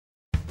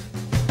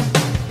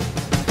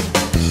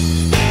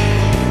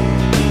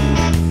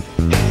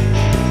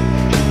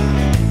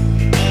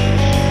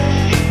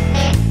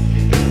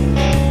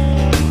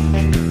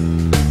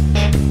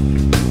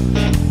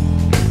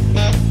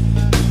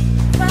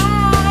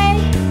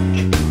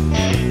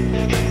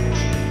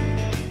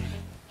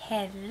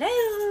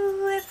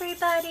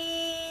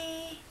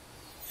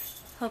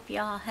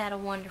y'all had a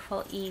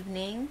wonderful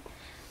evening.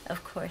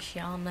 Of course,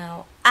 y'all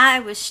know I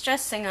was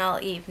stressing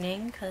all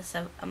evening because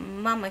of a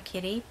mama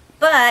kitty,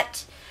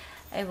 but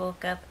I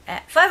woke up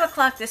at 5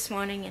 o'clock this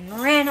morning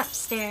and ran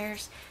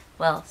upstairs.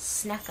 Well,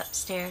 snuck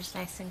upstairs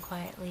nice and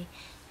quietly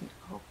and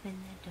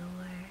opened the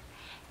door,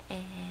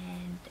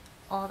 and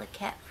all the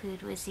cat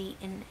food was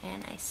eaten,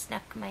 and I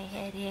snuck my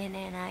head in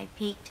and I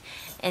peeked,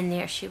 and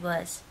there she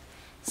was,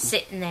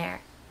 sitting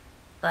there.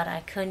 But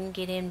I couldn't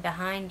get in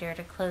behind her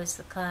to close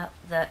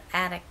the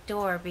attic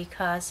door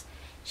because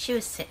she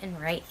was sitting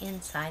right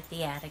inside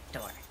the attic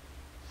door.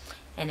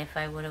 And if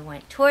I would have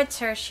went towards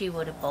her, she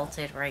would have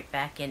bolted right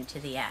back into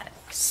the attic.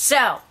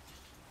 So,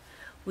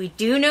 we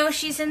do know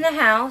she's in the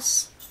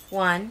house,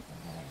 1.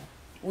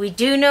 We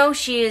do know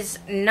she is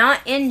not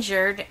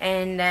injured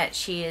and that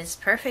she is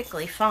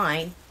perfectly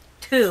fine,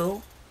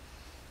 2.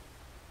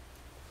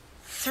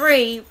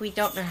 3, we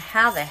don't know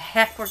how the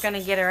heck we're going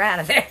to get her out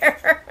of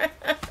there.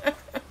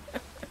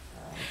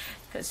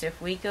 Because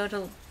if we go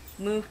to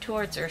move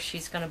towards her,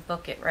 she's going to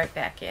book it right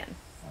back in.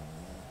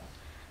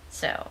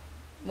 So,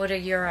 what are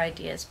your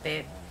ideas,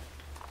 babe?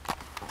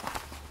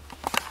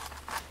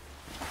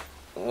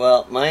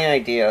 Well, my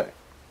idea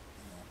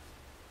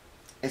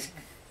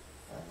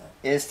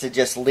is to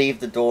just leave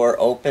the door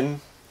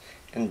open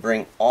and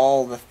bring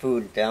all the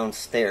food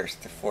downstairs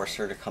to force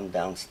her to come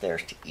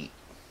downstairs to eat.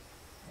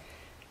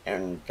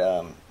 And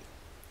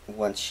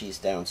once she's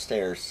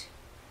downstairs,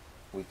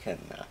 we can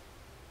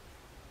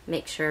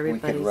make sure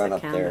everybody's run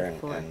accounted up there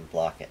for. and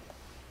block it.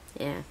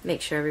 Yeah,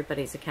 make sure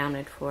everybody's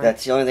accounted for.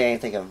 That's the only thing I can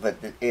think of, but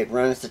it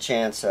runs the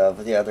chance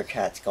of the other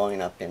cats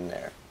going up in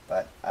there.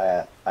 But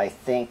I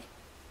think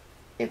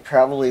it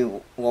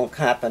probably won't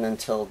happen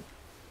until,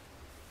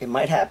 it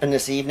might happen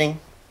this evening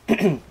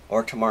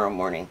or tomorrow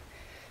morning,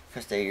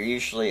 because they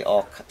usually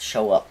all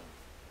show up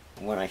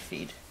when I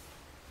feed.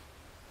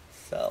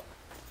 So,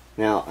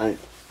 now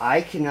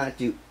I cannot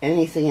do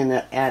anything in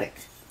that attic.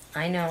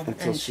 I know.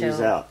 Until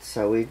she's out.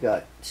 So we've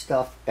got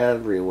stuff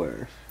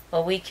everywhere.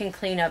 Well, we can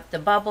clean up the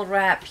bubble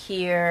wrap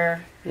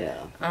here.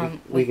 Yeah.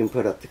 We can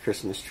put up the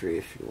Christmas tree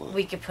if you want.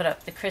 We could put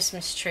up the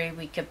Christmas tree.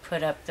 We could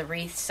put up the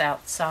wreaths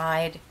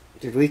outside.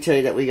 Did we tell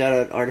you that we got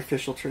an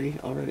artificial tree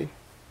already?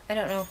 I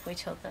don't know if we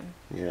told them.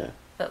 Yeah.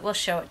 But we'll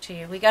show it to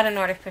you. We got an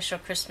artificial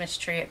Christmas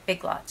tree at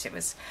Big Lots. It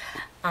was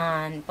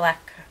on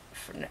Black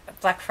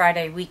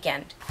Friday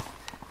weekend.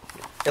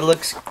 It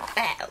looks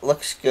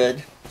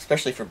good,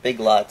 especially for Big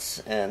Lots,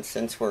 and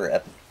since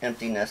we're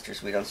empty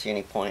nesters, we don't see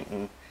any point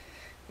in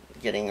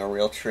getting a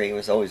real tree. It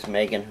was always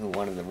Megan who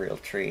wanted the real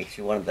tree.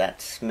 She wanted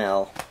that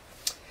smell.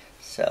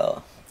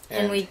 So,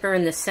 and we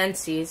burn the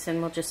Sensies,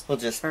 and we'll just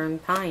burn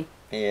pine.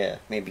 Yeah,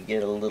 maybe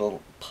get a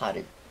little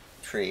potted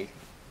tree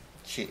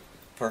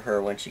for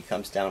her when she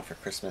comes down for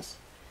Christmas.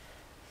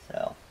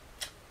 So,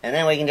 and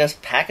then we can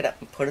just pack it up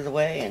and put it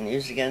away and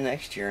use it again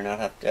next year, and not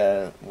have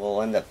to.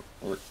 We'll end up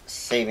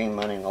saving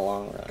money in the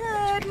long run.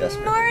 Good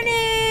morning,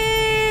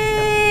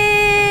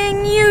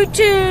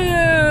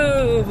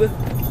 YouTube!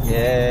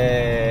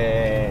 Yay!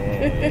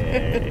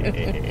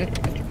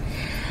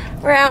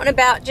 We're out and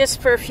about just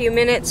for a few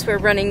minutes. We're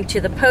running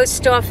to the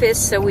post office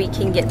so we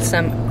can get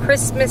some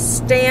Christmas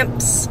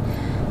stamps,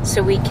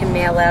 so we can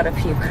mail out a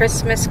few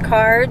Christmas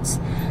cards.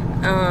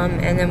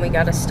 And then we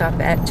got to stop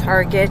at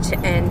Target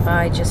and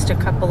buy just a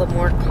couple of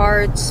more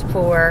cards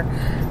for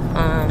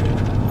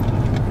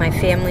my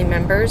family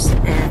members,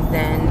 and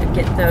then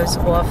get those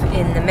off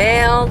in the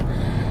mail.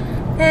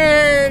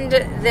 And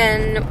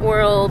then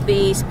we'll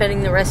be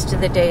spending the rest of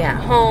the day at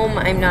home.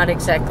 I'm not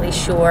exactly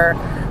sure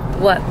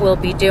what we'll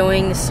be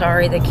doing.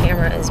 Sorry, the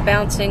camera is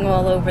bouncing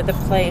all over the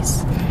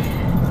place.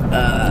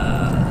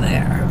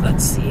 There.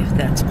 Let's see if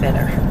that's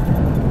better.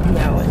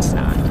 No, it's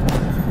not.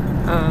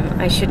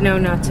 I should know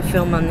not to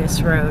film on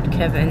this road,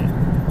 Kevin.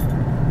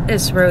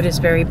 This road is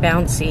very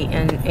bouncy,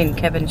 and in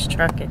Kevin's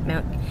truck it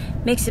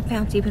makes it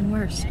bounce even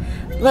worse.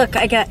 Look,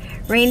 I got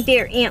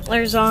reindeer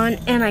antlers on,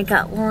 and I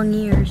got long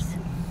ears.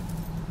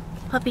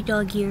 Puppy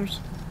dog ears.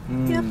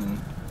 Yep.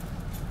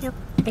 Yep,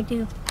 I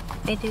do.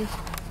 I do.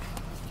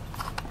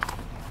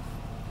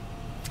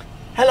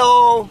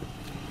 Hello!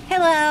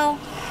 Hello!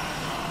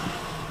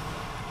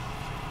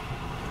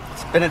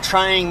 It's been a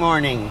trying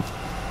morning.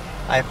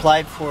 I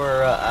applied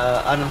for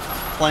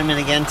unemployment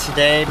again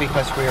today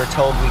because we were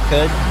told we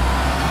could.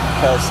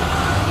 Because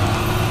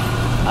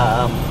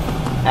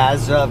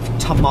as of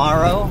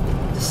tomorrow,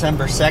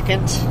 December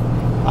 2nd,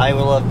 I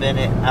will have been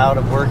out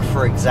of work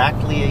for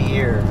exactly a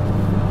year.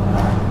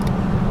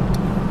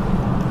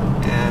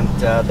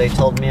 And they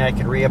told me I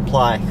could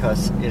reapply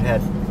because it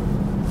had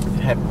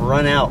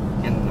run out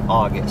in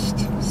August.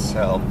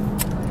 So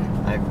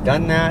I've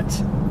done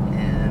that,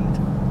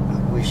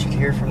 and we should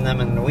hear from them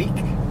in a week.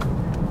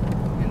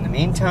 In the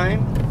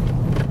meantime,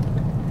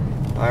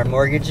 our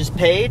mortgage is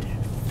paid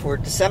for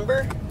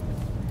December.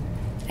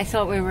 I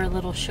thought we were a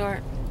little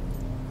short.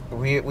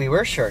 We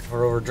were short.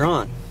 We're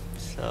overdrawn.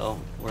 So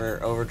we're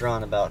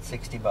overdrawn about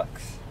 $60.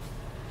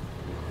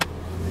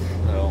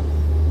 So,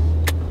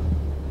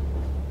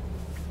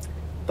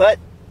 but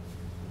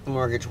the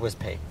mortgage was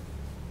paid.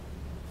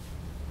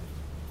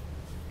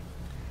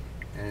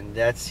 And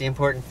that's the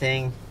important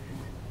thing.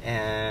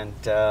 And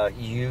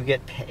you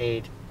get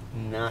paid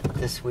not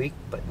this week,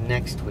 but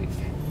next week.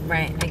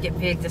 Right, I get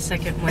paid the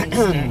second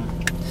Wednesday.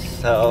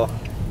 So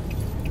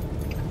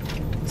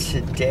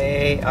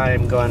today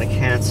I'm going to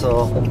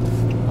cancel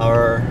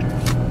our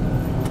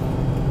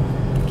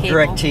Cable.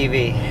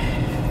 DirecTV,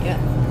 Yeah.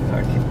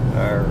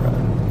 our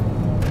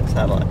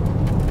satellite.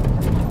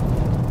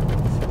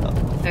 So,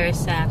 Very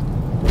sad.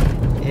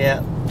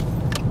 yeah,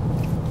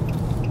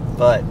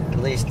 but at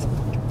least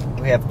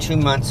we have 2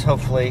 months,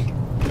 hopefully,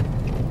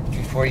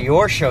 before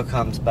your show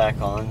comes back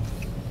on.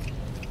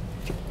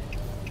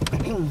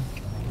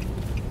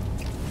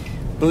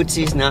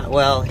 Bootsy's not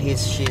well.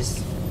 She's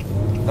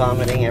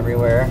vomiting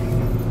everywhere.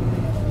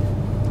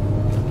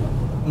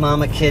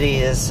 Mama Kitty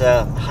is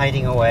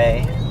hiding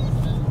away.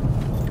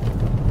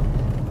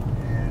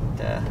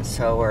 And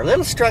so we're a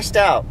little stressed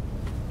out.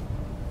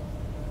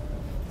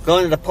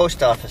 Going to the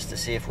post office to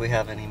see if we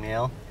have any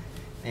mail.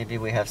 Maybe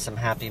we have some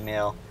happy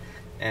mail,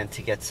 and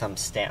to get some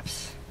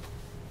stamps.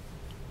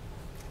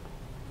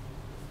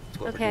 That's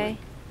what we're Okay. doing.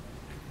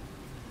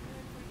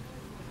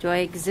 Do I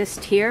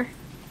exist here?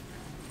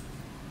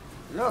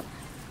 Look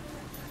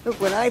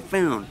what I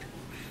found.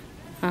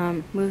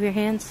 Move your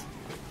hands.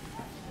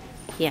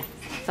 Yeah,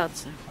 thought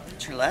so.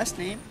 What's your last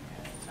name?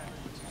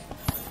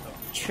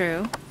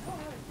 True.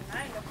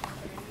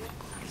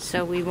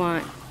 So we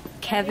want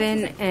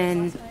Kevin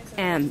and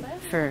M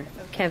for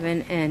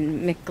Kevin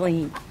and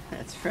McLean.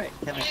 That's right,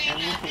 Kevin.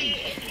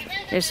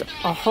 There's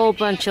a whole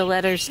bunch of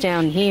letters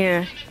down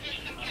here.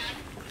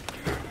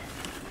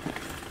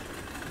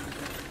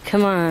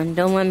 Come on,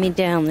 don't let me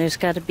down. There's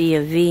got to be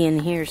a V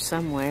in here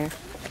somewhere.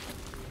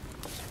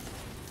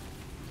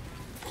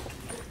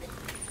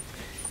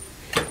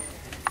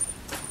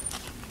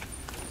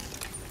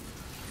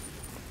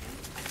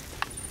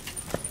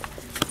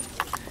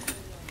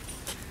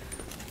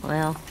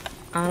 Well,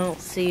 I don't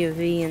see a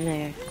V in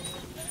there.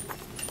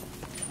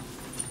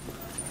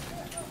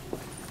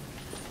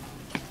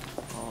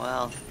 Oh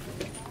well.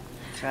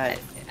 Try it.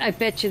 I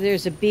bet you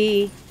there's a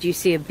B. Do you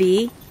see a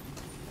B?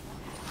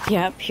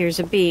 Yep, here's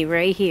a B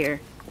right here.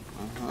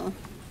 Uh-huh.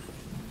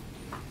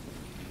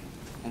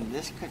 And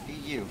this could be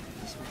you.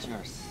 This one's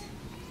yours.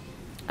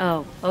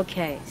 Oh,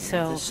 okay.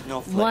 So The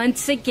snowflake.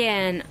 once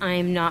again,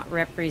 I'm not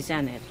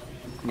represented.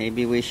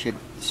 Maybe we should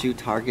sue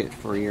Target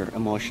for your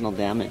emotional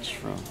damage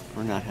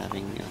for not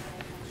having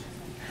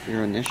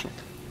your initial.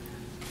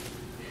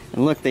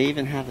 And look, they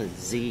even have a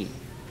Z.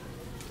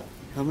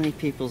 How many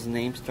people's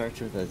name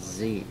starts with a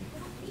Z?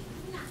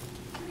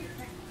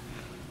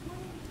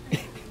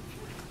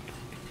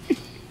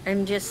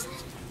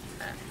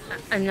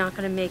 I'm not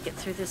going to make it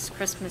through this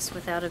Christmas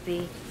without a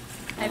B.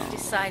 I've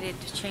decided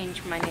to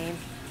change my name.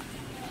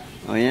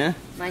 Oh yeah?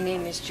 My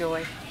name is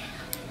Joy.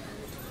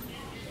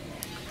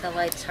 The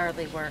lights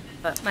hardly work,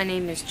 but my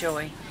name is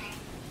Joy.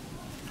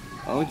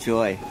 Oh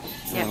joy.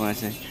 Yeah. I want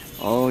to say,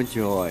 oh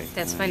joy.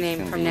 That's my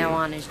name from now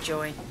on is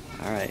Joy.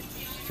 All right.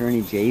 Is there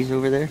any J's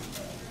over there?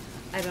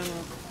 I don't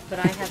know, but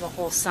I have a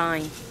whole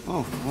sign.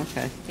 Oh,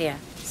 okay. Yeah,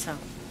 so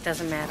it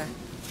doesn't matter.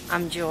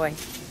 I'm Joy.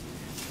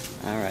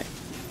 All right.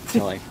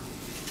 Joy.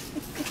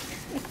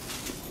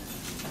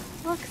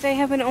 Look, they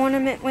have an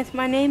ornament with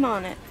my name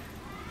on it.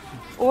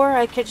 Or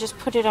I could just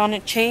put it on a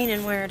chain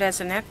and wear it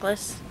as a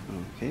necklace.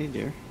 Okay,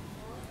 dear.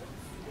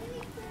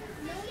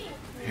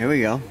 Here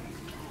we go.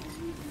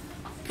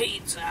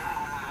 Pizza!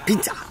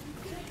 Pizza!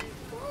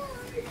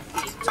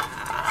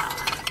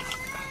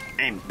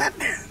 I'm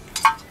Batman.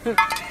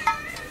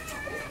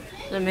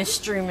 The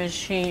mystery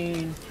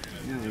machine.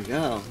 There we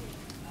go.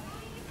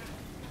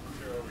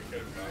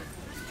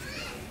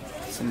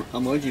 Some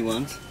emoji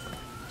ones.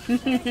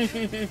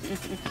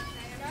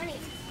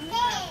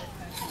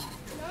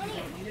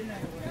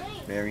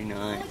 Very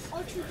nice.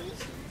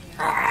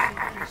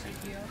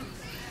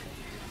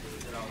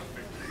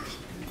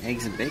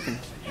 Eggs and bacon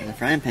in the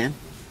frying pan.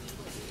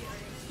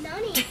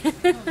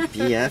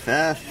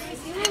 BFF.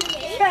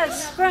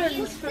 Best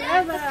friends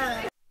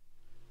forever!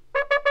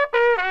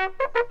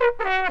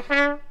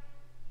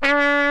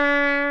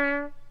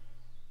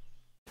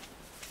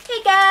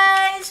 Hey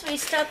guys, we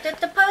stopped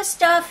at the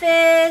post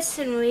office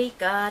and we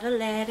got a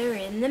letter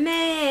in the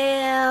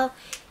mail.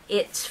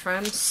 It's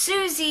from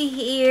Susie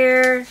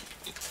here.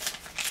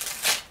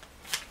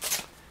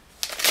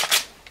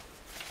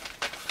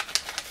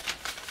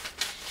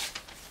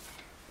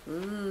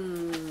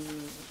 Ooh,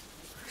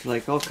 It's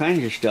like all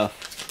kinds of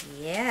stuff.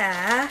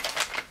 yeah.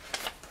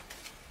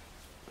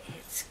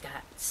 It's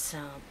got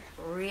some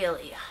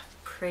really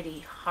pretty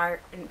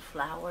heart and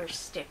flower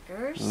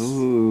stickers.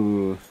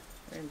 Ooh.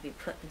 We're going to be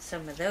putting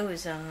some of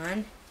those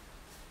on.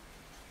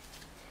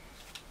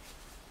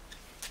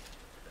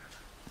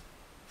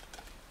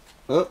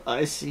 Oh,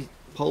 I see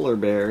polar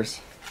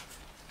bears.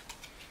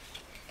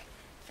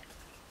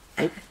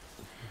 Oh.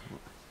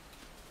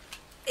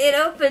 It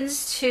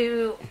opens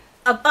to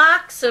a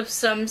box of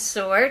some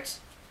sort.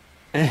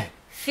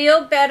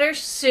 Feel better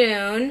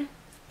soon.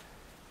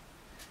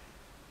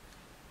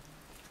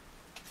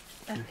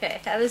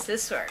 Okay, how does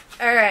this work?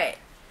 Alright.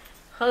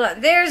 hold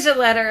on. There's a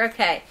letter.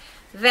 Okay.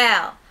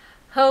 Val,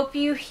 hope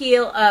you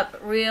heal up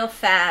real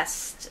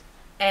fast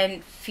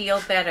and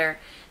feel better.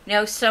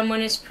 Know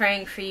someone is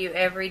praying for you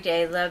every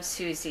day. Love,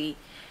 Susie.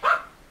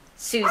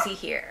 Susie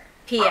here.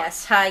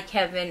 P.S. Hi,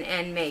 Kevin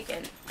and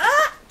Megan.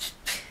 Ah!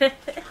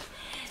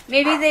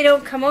 Maybe they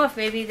don't come off.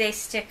 Maybe they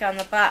stick on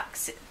the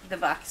box. The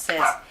box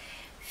says,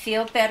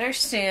 feel better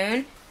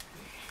soon.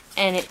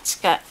 And it's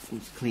got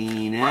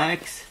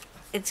Kleenex.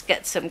 It's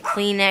got some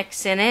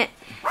Kleenex in it.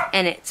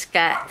 And it's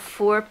got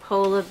 4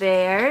 polar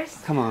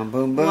bears. Come on,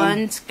 boom, boom.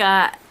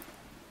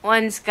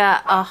 One's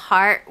got a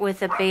heart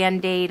with a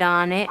Band-Aid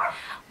on it.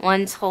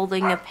 One's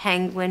holding a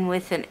penguin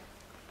with an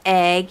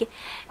egg.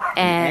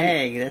 And an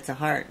egg? That's a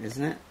heart,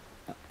 isn't it?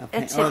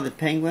 The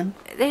penguin?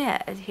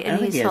 Yeah, I and don't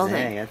think he's he has holding.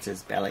 an egg. That's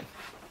his belly.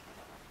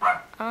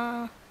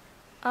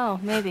 Oh,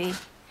 maybe.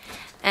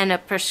 And a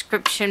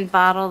prescription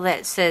bottle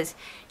that says,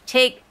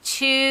 take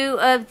 2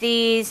 of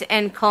these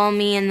and call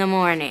me in the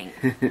morning.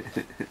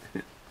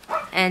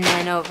 And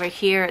then over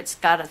here it's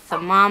got a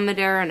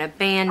thermometer and a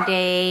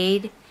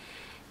Band-Aid.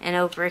 And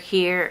over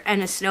here,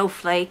 and a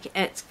snowflake.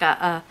 It's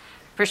got a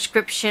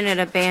prescription and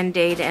a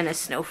Band-Aid and a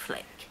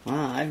snowflake.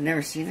 Wow, I've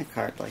never seen a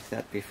card like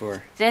that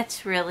before.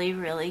 That's really,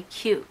 really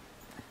cute.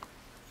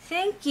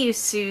 Thank you,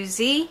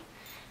 Susie.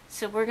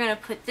 So we're going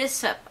to put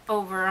this up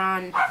over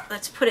on,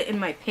 let's put it in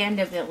my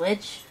Panda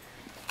Village.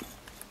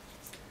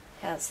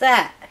 How's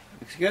that?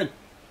 Looks good.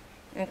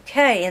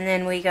 Okay, and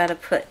then we got to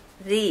put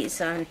these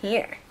on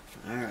here.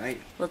 All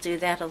right. We'll do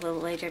that a little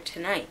later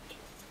tonight.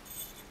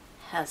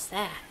 How's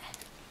that?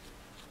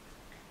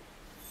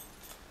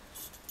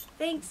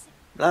 Thanks.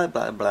 Blah,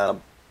 blah, blah,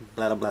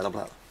 blah, blah,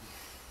 blah.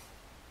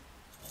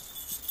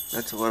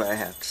 That's what I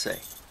have to say.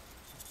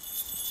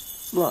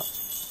 Blah.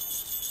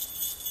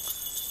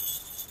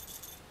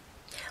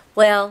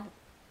 Well,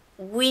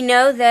 we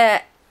know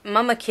that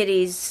Mama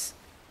Kitty's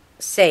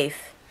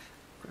safe.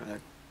 I'm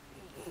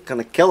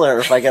gonna kill her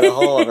if I get a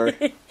hold of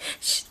her.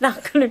 She's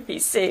not going to be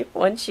safe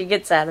once she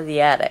gets out of the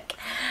attic.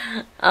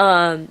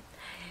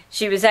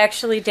 She was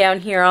actually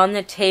down here on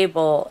the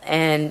table,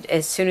 and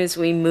as soon as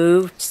we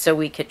moved so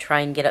we could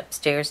try and get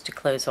upstairs to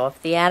close off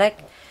the attic,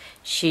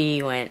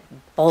 she went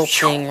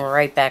bolting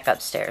right back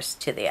upstairs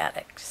to the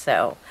attic.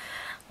 So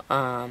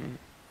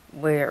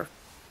we're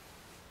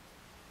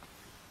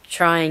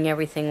trying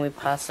everything we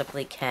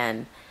possibly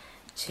can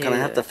to... Gonna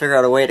have to figure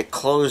out a way to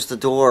close the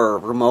door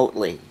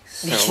remotely,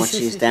 so once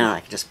she's down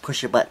I can just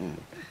push a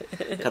button.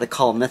 Gotta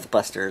call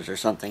Mythbusters or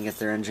something, get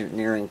their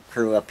engineering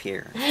crew up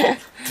here.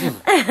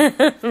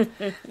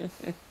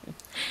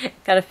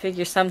 Gotta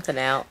figure something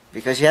out.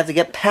 Because you have to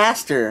get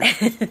past her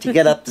to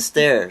get up the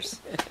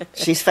stairs.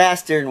 She's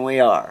faster than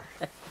we are.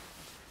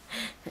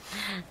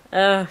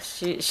 Oh,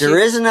 there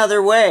is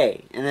another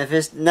way, and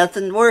if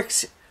nothing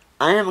works,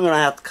 I am gonna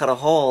have to cut a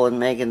hole in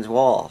Megan's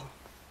wall,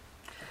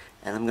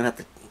 and I'm gonna have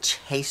to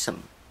chase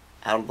them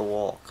out of the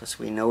wall because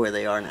we know where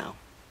they are now.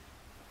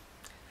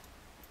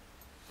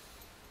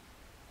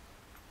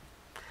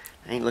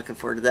 I ain't looking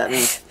forward to that.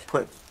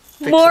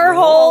 Fix more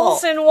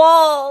holes in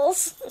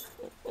walls.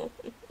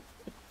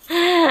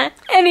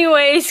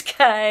 Anyways,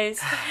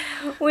 guys,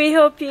 we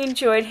hope you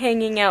enjoyed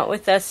hanging out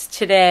with us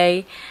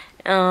today.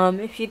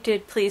 If you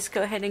did, please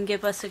go ahead and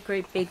give us a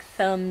great big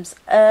thumbs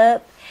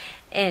up.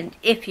 And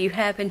if you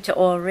haven't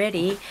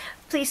already,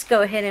 please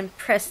go ahead and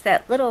press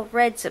that little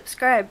red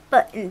subscribe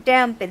button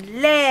down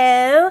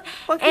below.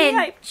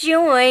 And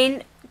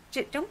join...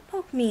 Don't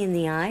poke me in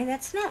the eye.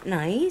 That's not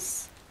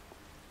nice.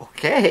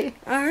 Okay.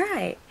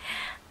 Alright.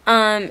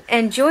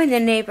 And join the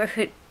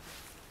neighborhood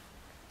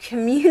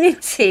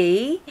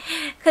community,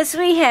 because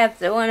we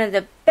have one of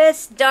the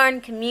best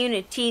darn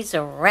communities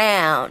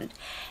around.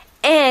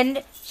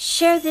 And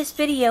share this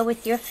video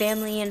with your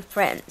family and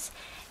friends.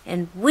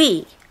 And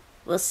we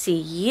will see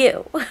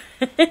you.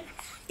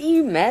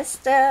 You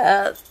messed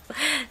up.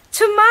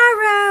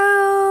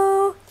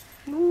 Tomorrow.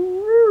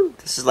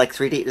 This is like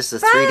 3D. This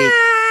is a 3D.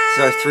 This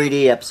is our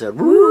 3D episode.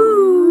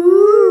 Woo!